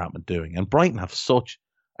scouting department doing? And Brighton have such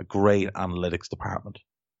a great analytics department.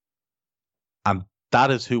 And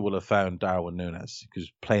that is who will have found Darwin Núñez,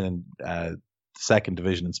 who's playing in second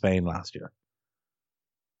division in Spain last year.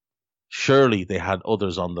 Surely they had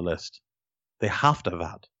others on the list. They have to have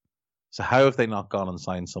had. So how have they not gone and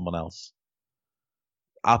signed someone else?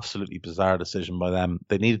 Absolutely bizarre decision by them.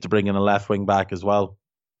 They needed to bring in a left wing back as well.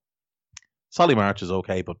 Solly March is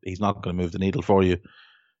okay, but he's not going to move the needle for you.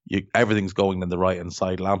 Everything's going in the right hand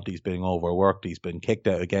side. Lamptey's being overworked. He's been kicked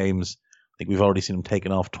out of games. I think we've already seen him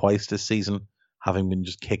taken off twice this season, having been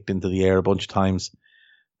just kicked into the air a bunch of times.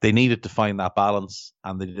 They needed to find that balance,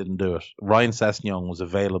 and they didn't do it. Ryan Sessegnon was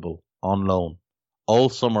available on loan all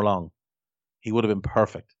summer long. He would have been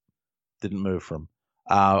perfect. Didn't move for him.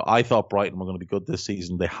 I thought Brighton were going to be good this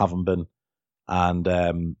season. They haven't been.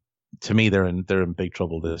 And to me, they're in big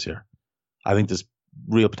trouble this year. I think there's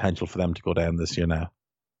real potential for them to go down this year now.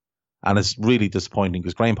 And it's really disappointing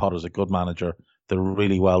because Graham Potter's a good manager. They're a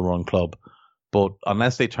really well-run club. But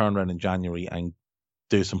unless they turn around in January and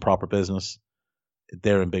do some proper business,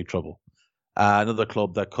 they're in big trouble. Another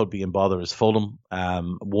club that could be in bother is Fulham.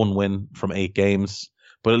 1 win from 8 games.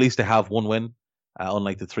 But at least they have 1 win,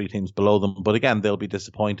 unlike the 3 teams below them. But again, they'll be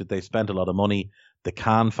disappointed. They spent a lot of money. The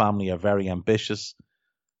Khan family are very ambitious.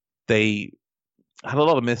 They had a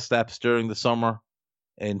lot of missteps during the summer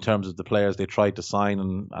in terms of the players they tried to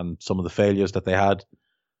sign and some of the failures that they had.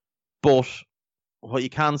 But what you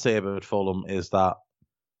can say about Fulham is that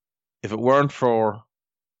if it weren't for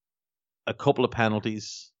a couple of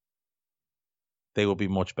penalties, they would be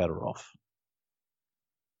much better off.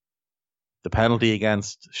 The penalty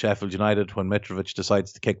against Sheffield United when Mitrovic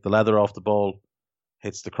decides to kick the leather off the ball,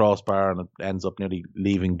 hits the crossbar and it ends up nearly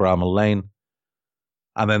leaving Bramall Lane.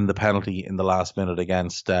 And then the penalty in the last minute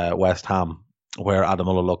against West Ham, where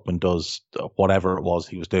Ademola Lookman does whatever it was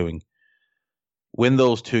he was doing. Win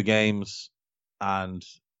those 2 games, and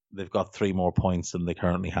they've got 3 more points than they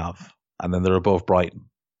currently have. And then they're above Brighton.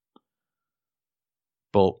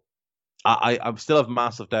 But I still have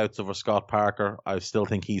massive doubts over Scott Parker. I still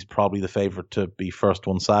think he's probably the favourite to be first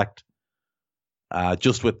one sacked.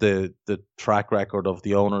 Just with the track record of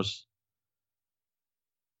the owners.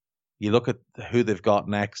 You look at who they've got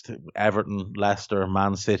next: Everton, Leicester,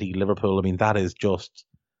 Man City, Liverpool. I mean, that's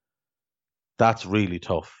really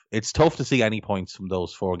tough. It's tough to see any points from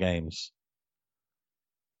those 4 games.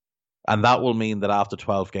 And that will mean that after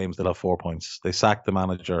 12 games, they'll have 4 points. They sacked the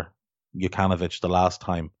manager, Jukanovic, the last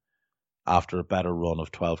time after a better run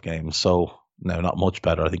of 12 games. So, no, not much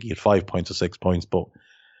better. I think he had 5 points or 6 points. But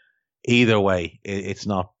either way, it's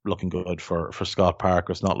not looking good for Scott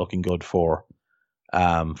Parker. It's not looking good for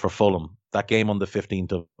Fulham. That game on the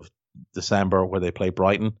 15th of December where they play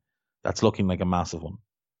Brighton, that's looking like a massive one.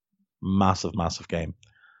 Massive, massive game.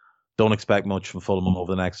 Don't expect much from Fulham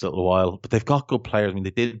over the next little while, but they've got good players. I mean,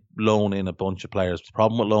 they did loan in a bunch of players. The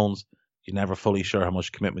problem with loans, you're never fully sure how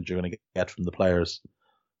much commitment you're going to get from the players.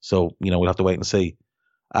 So, we'll have to wait and see.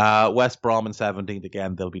 West Brom in 17th,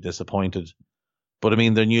 again, they'll be disappointed. But, I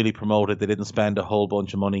mean, they're newly promoted. They didn't spend a whole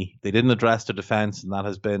bunch of money. They didn't address their defence, and that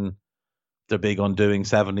has been their big undoing.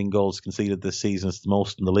 17 goals conceded this season. It's the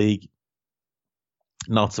most in the league.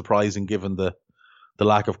 Not surprising given the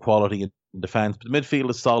lack of quality in defence. But the midfield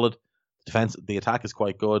is solid. The attack is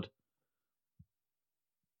quite good.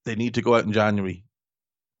 They need to go out in January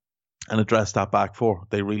and address that back 4.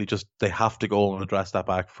 They have to go and address that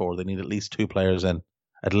back 4. They need at least 2 players in.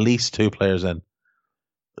 At least 2 players in.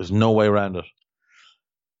 There's no way around it.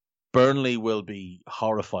 Burnley will be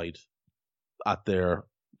horrified at their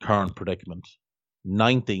current predicament.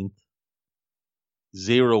 19th,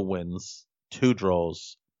 0 wins, 2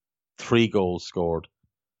 draws, 3 goals scored,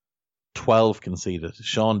 12 conceded.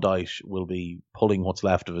 Sean Dyche will be pulling what's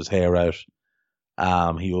left of his hair out.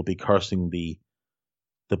 He will be cursing the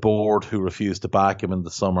board who refused to back him in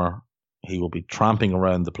the summer. He will be tramping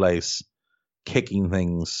around the place, kicking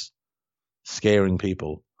things, scaring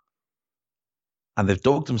people. And they've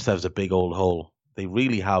dug themselves a big old hole. They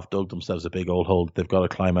really have dug themselves a big old hole that they've got to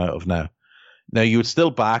climb out of now. Now, you would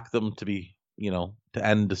still back them to be, to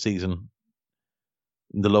end the season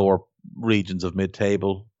in the lower regions of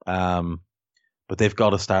mid-table. But they've got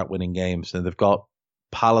to start winning games. And they've got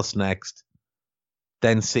Palace next,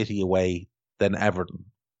 then City away, then Everton.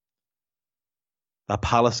 That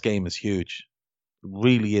Palace game is huge. It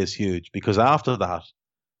really is huge. Because after that,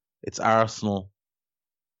 it's Arsenal,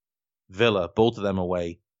 Villa, both of them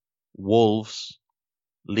away, Wolves,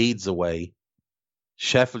 Leeds away,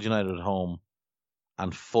 Sheffield United at home,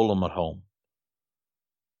 and Fulham at home.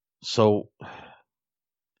 So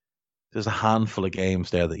there's a handful of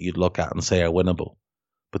games there that you'd look at and say are winnable,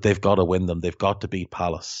 but they've got to win them. They've got to beat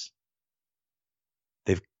Palace.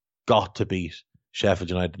 They've got to beat Sheffield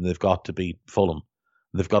United, and they've got to beat Fulham.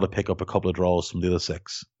 They've got to pick up a couple of draws from the other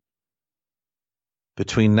 6.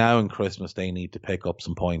 Between now and Christmas, they need to pick up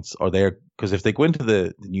some points, because if they go into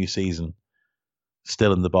the new season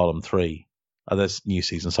still in the bottom 3, into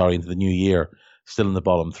the new year still in the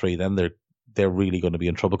bottom 3, then they're really going to be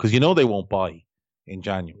in trouble, because they won't buy in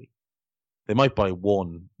January. They might buy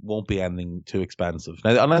 1, won't be anything too expensive.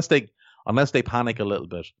 Now, unless they panic a little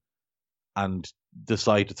bit and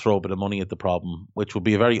decide to throw a bit of money at the problem, which would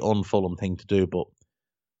be a very un-Fulham thing to do, but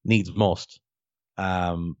needs must.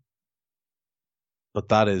 But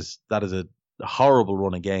that is a horrible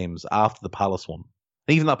run of games after the Palace one.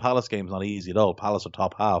 Even that Palace game is not easy at all. Palace are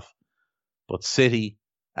top half. But City,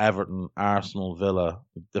 Everton, Arsenal, Villa,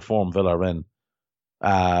 the form Villa are in,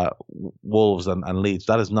 Wolves and Leeds.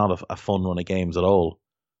 That is not a fun run of games at all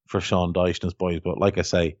for Sean Dyche and his boys. But like I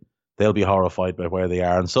say, they'll be horrified by where they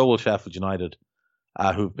are, and so will Sheffield United,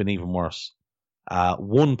 who've been even worse.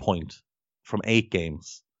 1 point from 8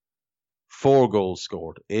 games, 4 goals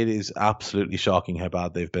scored. It is absolutely shocking how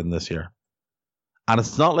bad they've been this year. And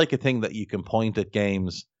it's not like a thing that you can point at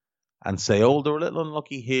games and say, oh, they were a little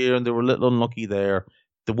unlucky here and they were a little unlucky there.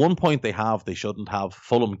 The 1 point they have, they shouldn't have.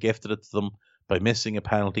 Fulham gifted it to them by missing a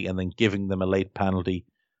penalty and then giving them a late penalty,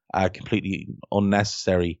 completely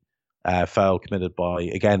unnecessary foul committed by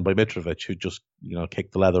Mitrovic, who just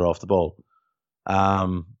kicked the leather off the ball.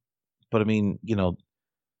 But I mean,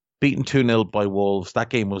 beaten 2-0 by Wolves, that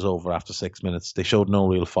game was over after 6 minutes. They showed no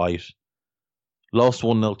real fight. Lost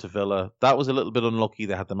 1-0 to Villa. That was a little bit unlucky.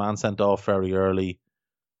 They had the man sent off very early.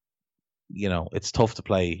 It's tough to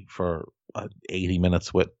play for 80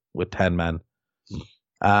 minutes with 10 men.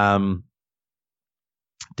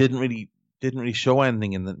 Didn't really show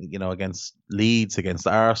anything in the against Leeds, against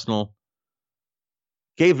Arsenal.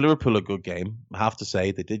 Gave Liverpool a good game, I have to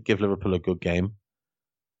say. They did give Liverpool a good game.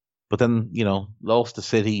 But then, lost to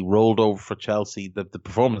City, rolled over for Chelsea. The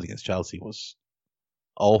performance against Chelsea was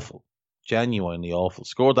awful. Genuinely awful.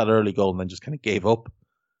 Scored that early goal and then just kind of gave up.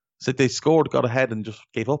 So they scored, got ahead and just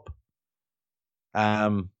gave up.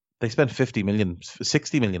 They spent 60 million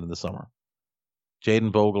in the summer.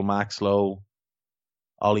 Jayden Bogle, Max Lowe,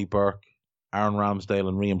 Ollie Burke, Aaron Ramsdale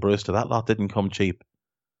and Ryan Brewster. That lot didn't come cheap.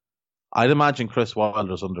 I'd imagine Chris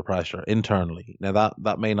Wilder's under pressure internally. Now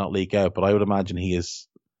that may not leak out, but I would imagine he is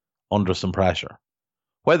under some pressure.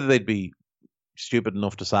 Whether they'd be stupid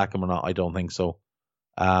enough to sack him or not, I don't think so.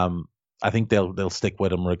 I think they'll stick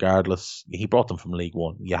with him regardless. He brought them from League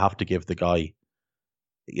One. You have to give the guy,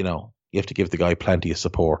 plenty of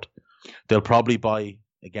support. They'll probably buy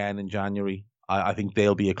again in January. I think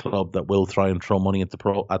they'll be a club that will try and throw money at the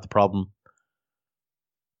problem.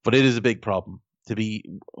 But it is a big problem. To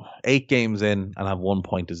be 8 games in and have 1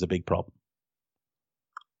 point is a big problem.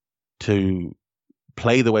 To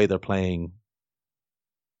play the way they're playing,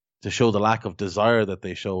 to show the lack of desire that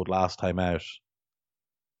they showed last time out,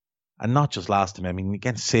 and not just last time, I mean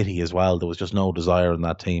against City as well, there was just no desire in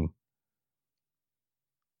that team.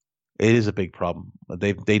 It is a big problem.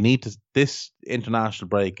 They need to. This international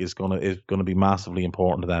break is gonna be massively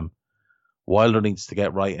important to them. Wilder needs to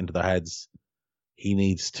get right into their heads. He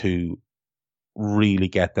needs to really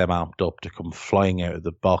get them amped up to come flying out of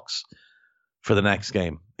the box for the next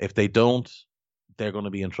game. If they don't, they're going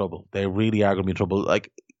to be in trouble. They really are going to be in trouble.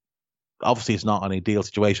 Like, obviously, it's not an ideal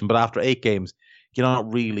situation, but after 8 games, you're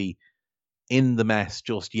not really in the mess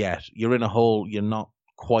just yet. You're in a hole. You're not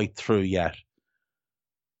quite through yet.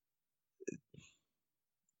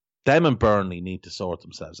 Them and Burnley need to sort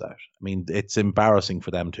themselves out. I mean, it's embarrassing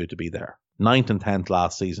for them to be there. 9th and 10th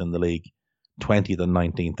last season in the league, 20th and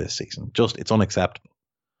 19th this season. It's unacceptable.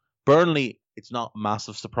 Burnley, it's not a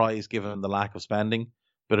massive surprise given the lack of spending,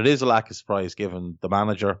 but it is a lack of surprise given the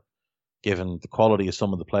manager, given the quality of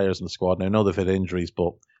some of the players in the squad. Now, I know they've had injuries,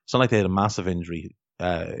 but it's not like they had a massive injury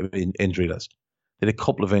list. They had a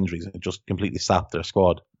couple of injuries and just completely sapped their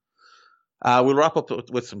squad. We'll wrap up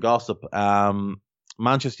with some gossip.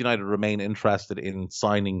 Manchester United remain interested in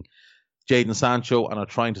signing Jadon Sancho and are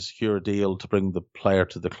trying to secure a deal to bring the player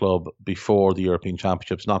to the club before the European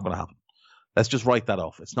Championship. It's not going to happen. Let's just write that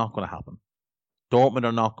off. It's not going to happen. Dortmund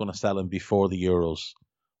are not going to sell him before the Euros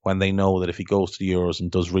when they know that if he goes to the Euros and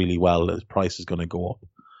does really well, his price is going to go up.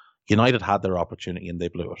 United had their opportunity and they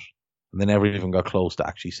blew it. And they never even got close to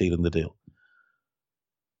actually sealing the deal.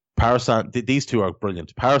 These two are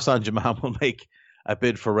brilliant. Paris Saint-Germain will make a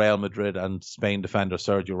bid for Real Madrid and Spain defender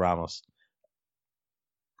Sergio Ramos.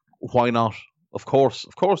 Why not? Of course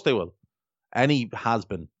they will. Any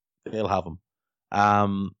has-been, they'll have him.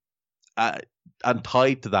 And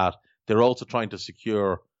tied to that, they're also trying to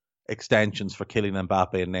secure extensions for Kylian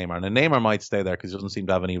Mbappe and Neymar. And Neymar might stay there because he doesn't seem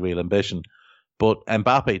to have any real ambition. But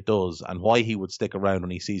Mbappe does, and why he would stick around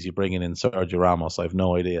when he sees you bringing in Sergio Ramos, I have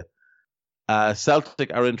no idea.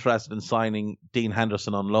 Celtic are interested in signing Dean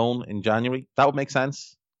Henderson on loan in January. That would make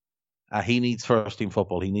sense. He needs first-team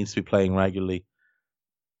football. He needs to be playing regularly.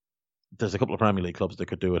 There's a couple of Premier League clubs that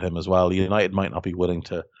could do with him as well. United might not be willing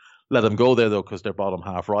to let him go there, though, because they're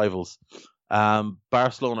bottom-half rivals.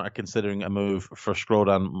 Barcelona are considering a move for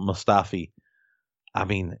Shkodran Mustafi. I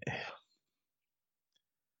mean,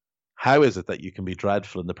 how is it that you can be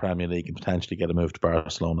dreadful in the Premier League and potentially get a move to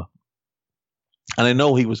Barcelona? And I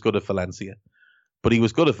know he was good at Valencia, but he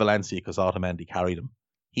was good at Valencia because Otamendi carried him.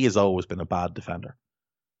 He has always been a bad defender.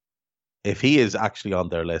 If he is actually on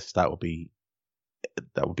their list, that would be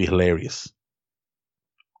hilarious.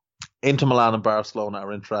 Inter Milan and Barcelona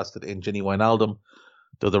are interested in Gini Wijnaldum,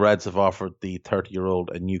 though the Reds have offered the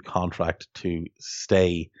 30-year-old a new contract to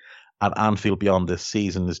stay at Anfield beyond this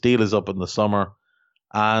season. His deal is up in the summer,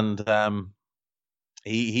 and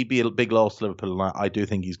he'd be a big loss to Liverpool, and I do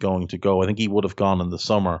think he's going to go. I think he would have gone in the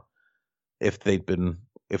summer if they'd been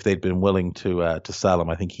willing to sell him.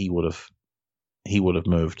 I think he would have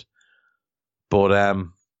moved. But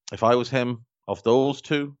if I was him, of those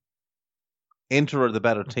two, Inter are the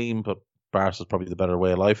better team, but Barca's probably the better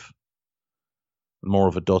way of life. More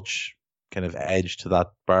of a Dutch kind of edge to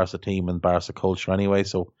that Barca team and Barca culture anyway.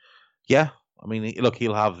 So, yeah, I mean, look,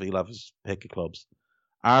 he'll have his pick of clubs.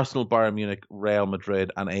 Arsenal, Bayern Munich, Real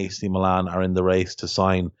Madrid, and AC Milan are in the race to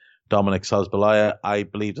sign Dominic Szoboszlai. I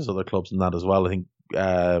believe there's other clubs in that as well. I think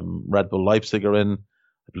Red Bull Leipzig are in.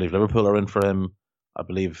 I believe Liverpool are in for him. I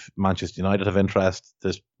believe Manchester United have interest.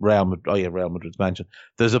 There's Real Madrid. Oh yeah, Real Madrid's mentioned.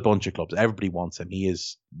 There's a bunch of clubs. Everybody wants him. He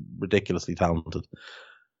is ridiculously talented.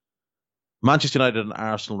 Manchester United and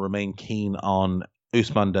Arsenal remain keen on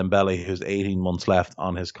Ousmane Dembele, who's 18 months left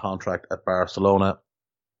on his contract at Barcelona.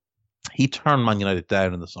 He turned Man United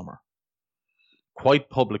down in the summer, quite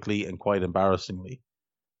publicly and quite embarrassingly.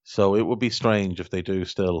 So it would be strange if they do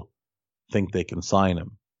still think they can sign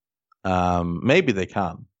him. Maybe they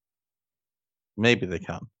can.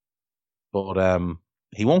 But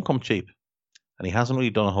he won't come cheap, and he hasn't really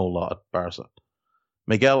done a whole lot at Barca.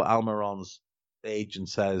 Miguel Almiron's agent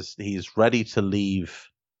says he's ready to leave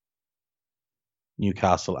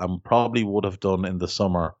Newcastle and probably would have done in the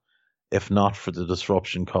summer if not for the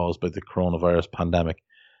disruption caused by the coronavirus pandemic.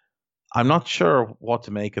 I'm not sure what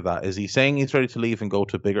to make of that. Is he saying he's ready to leave and go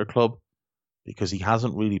to a bigger club? Because he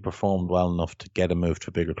hasn't really performed well enough to get a move to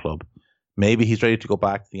a bigger club. Maybe he's ready to go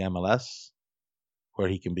back to the MLS, where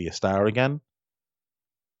he can be a star again.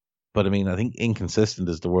 But I mean, I think inconsistent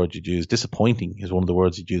is the word you'd use. Disappointing is one of the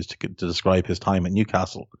words you'd use to describe his time at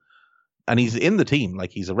Newcastle. And he's in the team,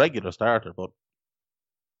 like he's a regular starter, but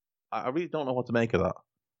I really don't know what to make of that.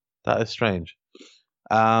 That is strange.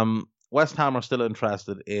 West Ham are still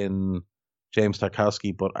interested in James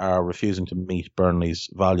Tarkowski, but are refusing to meet Burnley's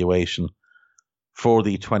valuation for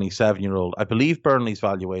the 27-year-old. I believe Burnley's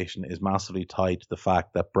valuation is massively tied to the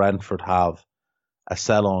fact that Brentford have a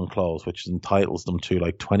sell-on clause, which entitles them to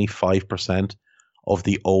like 25% of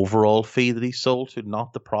the overall fee that he sold to,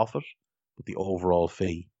 not the profit, but the overall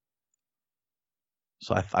fee.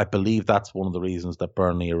 So I believe that's one of the reasons that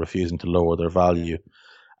Burnley are refusing to lower their value.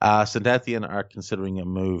 St Etienne are considering a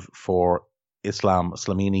move for Islam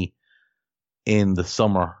Slimani in the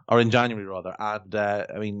summer, or in January rather. And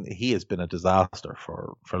I mean, he has been a disaster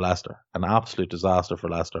for Leicester, an absolute disaster for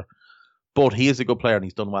Leicester. But he is a good player and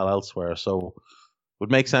he's done well elsewhere, so would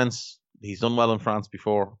make sense. He's done well in France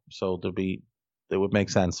before, so it would make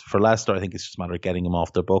sense. For Leicester, I think it's just a matter of getting him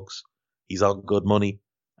off their books. He's on good money,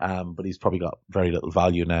 but he's probably got very little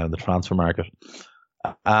value now in the transfer market.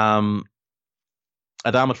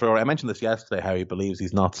 Adama Traore, I mentioned this yesterday, how he believes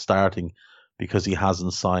he's not starting because he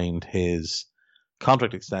hasn't signed his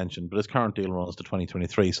contract extension, but his current deal runs to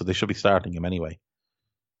 2023, so they should be starting him anyway.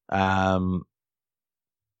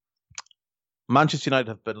 Manchester United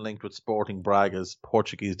have been linked with Sporting Braga's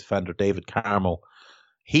Portuguese defender David Carmo.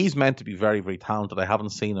 He's meant to be very, very talented. I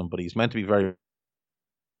haven't seen him, but he's meant to be very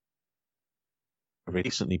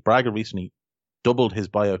recently. Braga recently doubled his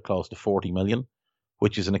buyout clause to 40 million,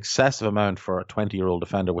 which is an excessive amount for a 20-year-old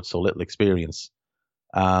defender with so little experience.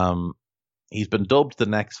 He's been dubbed the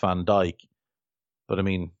next Van Dijk, but I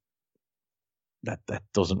mean, that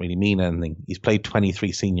doesn't really mean anything. He's played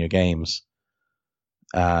 23 senior games.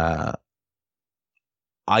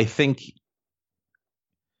 I think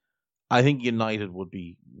United would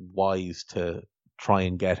be wise to try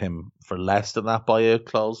and get him for less than that buyout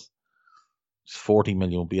clause. 40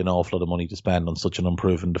 million would be an awful lot of money to spend on such an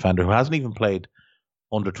unproven defender who hasn't even played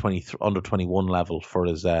under 21 level for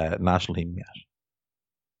his national team yet.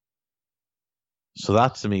 So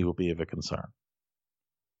that to me would be of a concern.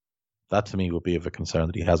 That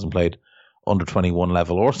he hasn't played under 21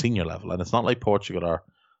 level or senior level. And it's not like Portugal are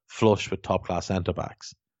flush with top class centre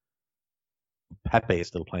backs. Pepe is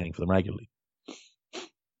still playing for them regularly.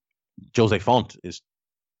 Jose Font is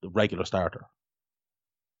the regular starter.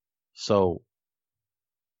 So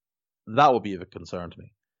that would be of a concern to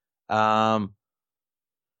me.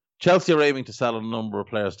 Chelsea are aiming to sell a number of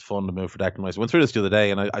players to fund a move for Declan Rice. I went through this the other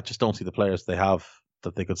day, and I just don't see the players they have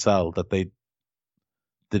that they could sell that they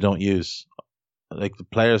don't use. Like the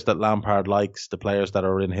players that Lampard likes, the players that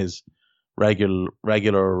are in his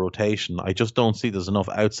regular rotation. I just don't see there's enough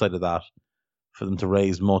outside of that for them to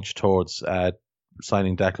raise much towards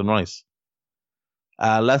signing Declan Rice.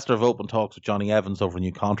 Leicester have opened talks with Johnny Evans over a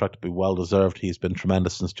new contract to be well deserved. He's been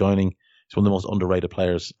tremendous since joining. He's one of the most underrated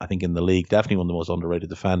players, I think, in the league. Definitely one of the most underrated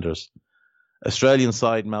defenders. Australian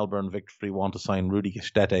side Melbourne Victory want to sign Rudy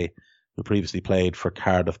Gestede, who previously played for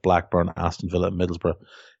Cardiff, Blackburn, Aston Villa and Middlesbrough.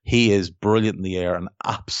 He is brilliant in the air and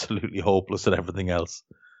absolutely hopeless at everything else.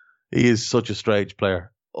 He is such a strange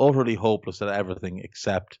player. Utterly hopeless at everything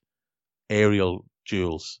except aerial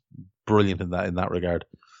duels. Brilliant in that regard.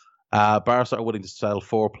 Barca are willing to sell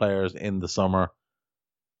 4 players in the summer.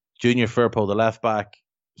 Junior Firpo, the left back,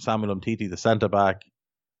 Samuel Umtiti, the centre back,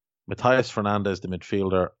 Matthias Fernandez, the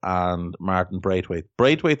midfielder, and Martin Braithwaite.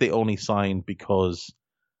 Braithwaite they only signed because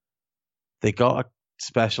they got a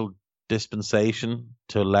special dispensation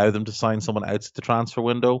to allow them to sign someone outside the transfer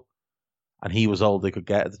window, and he was all they could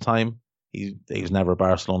get at the time. He was never a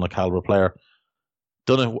Barcelona caliber player.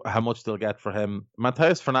 Don't know how much they'll get for him.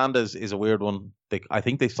 Matthias Fernandez is a weird one. I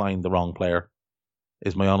think they signed the wrong player,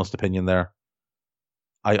 is my honest opinion there.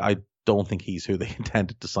 I don't think he's who they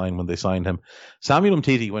intended to sign when they signed him. Samuel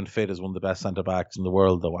Umtiti, when fit, is one of the best centre-backs in the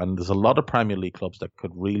world, though, and there's a lot of Premier League clubs that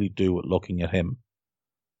could really do with looking at him.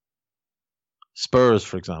 Spurs,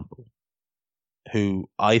 for example, who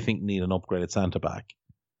I think need an upgraded centre-back.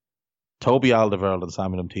 Toby Alderweireld and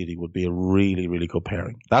Samuel Umtiti would be a really, really good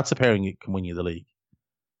pairing. That's a pairing that can win you the league.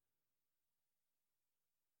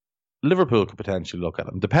 Liverpool could potentially look at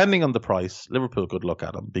him. Depending on the price, Liverpool could look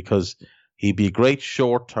at him because he'd be a great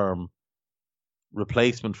short-term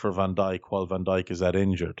replacement for Van Dijk while Van Dijk is out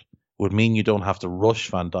injured. Would mean you don't have to rush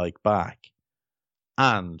Van Dijk back.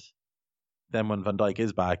 And then when Van Dijk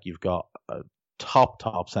is back, you've got a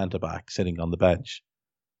top centre-back sitting on the bench.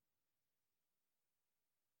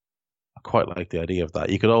 I quite like the idea of that.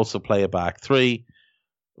 You could also play a back 3.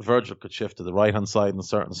 Virgil could shift to the right-hand side in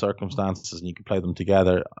certain circumstances and you could play them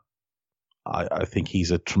together. I think he's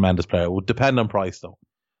a tremendous player. It would depend on price, though.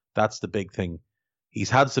 That's the big thing. He's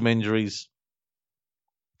had some injuries,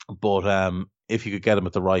 but if you could get him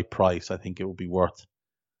at the right price, I think it would be worth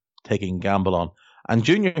taking a gamble on. And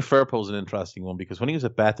Junior Firpo is an interesting one because when he was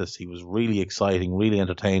at Betis, he was really exciting, really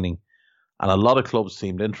entertaining, and a lot of clubs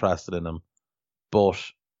seemed interested in him. But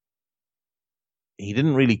he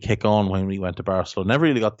didn't really kick on when he went to Barcelona. Never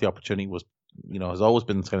really got the opportunity. Has always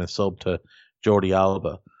been kind of sub to Jordi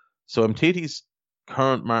Alba. So Umtiti's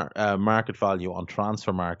current market value on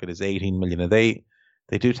transfer market is 18 million. And they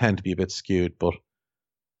do tend to be a bit skewed, but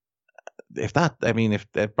if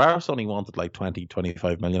Barca only wanted like 20,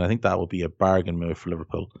 25 million, I think that would be a bargain move for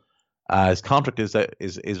Liverpool. His contract does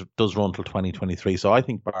run till 2023, so I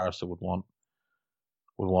think Barca would want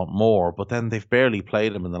more, but then they've barely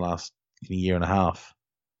played him in the last year and a half.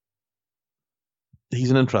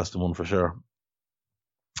 He's an interesting one for sure.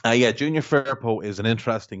 Junior Firpo is an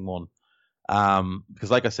interesting one because,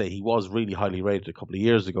 like I say, he was really highly rated a couple of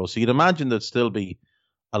years ago. So you'd imagine there'd still be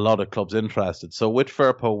a lot of clubs interested. So with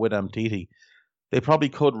Firpo, with Umtiti, they probably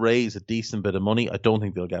could raise a decent bit of money. I don't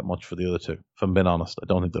think they'll get much for the other two. If I'm being honest, I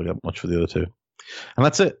don't think they'll get much for the other two. And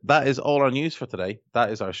that's it. That is all our news for today. That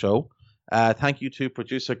is our show. Thank you to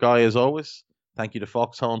producer Guy as always. Thank you to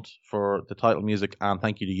Fox Hunt for the title music, and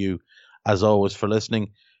thank you to you as always for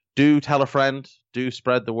listening. Do tell a friend. Do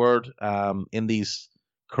spread the word. In these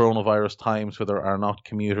coronavirus times where there are not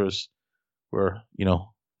commuters, we're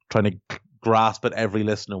trying to grasp at every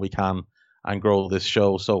listener we can and grow this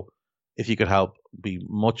show. So if you could help, be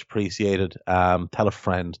much appreciated. Tell a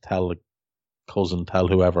friend, tell a cousin, tell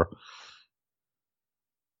whoever.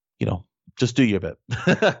 Just do your bit.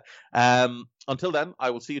 Until then, I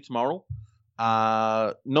will see you tomorrow.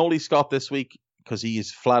 No Lee Scott this week because he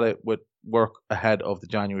is flat out with work ahead of the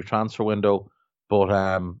January transfer window, but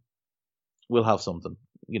we'll have something.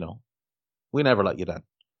 We never let you down.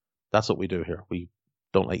 That's what we do here. We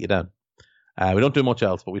don't let you down. We don't do much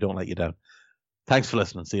else, but we don't let you down. Thanks for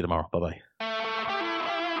listening. See you tomorrow. Bye-bye.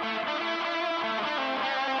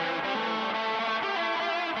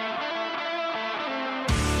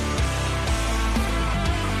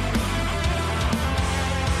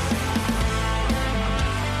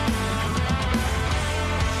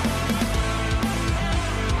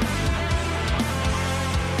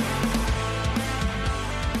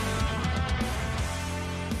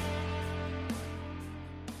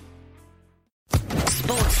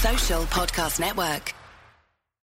 Social Podcast Network.